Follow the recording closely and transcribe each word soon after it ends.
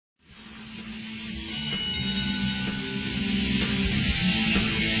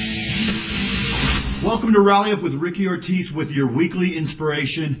Welcome to Rally Up with Ricky Ortiz with your weekly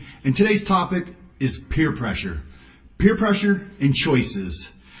inspiration. And today's topic is peer pressure. Peer pressure and choices.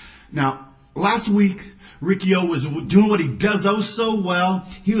 Now, last week, Ricky O was doing what he does oh so well.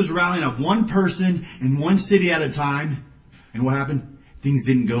 He was rallying up one person in one city at a time. And what happened? Things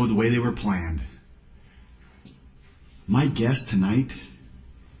didn't go the way they were planned. My guest tonight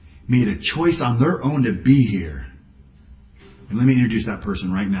made a choice on their own to be here. And let me introduce that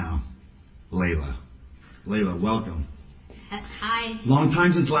person right now. Layla. Layla, welcome. Hi. Long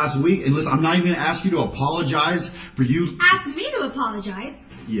time since last week. And listen, I'm not even going to ask you to apologize for you. Ask me to apologize?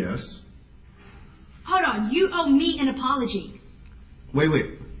 Yes. Hold on, you owe me an apology.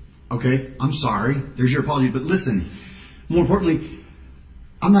 Wait. Okay, I'm sorry. There's your apology. But listen, more importantly,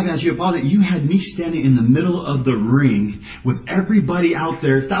 I'm not going to ask you to apologize. You had me standing in the middle of the ring with everybody out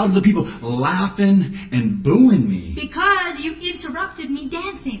there, thousands of people laughing and booing me. Because you interrupted me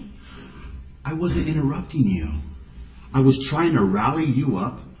dancing. I wasn't interrupting you. I was trying to rally you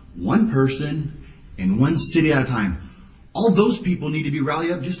up, one person in one city at a time. All those people need to be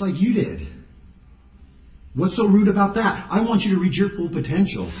rallied up just like you did. What's so rude about that? I want you to reach your full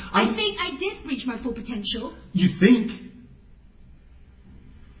potential. I think I did reach my full potential. You think?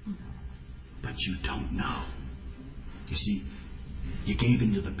 But you don't know. You see, you gave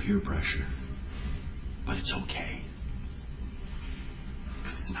into the peer pressure. But it's okay.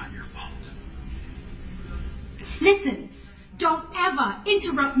 Because it's not your fault. Listen, don't ever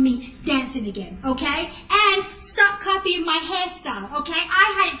interrupt me dancing again, okay? And stop copying my hairstyle, okay?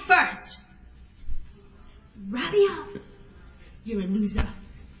 I had it first. Rally up. You're a loser.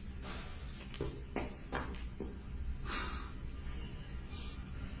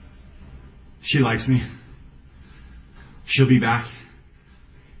 She likes me. She'll be back.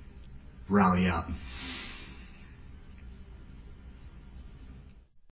 Rally up.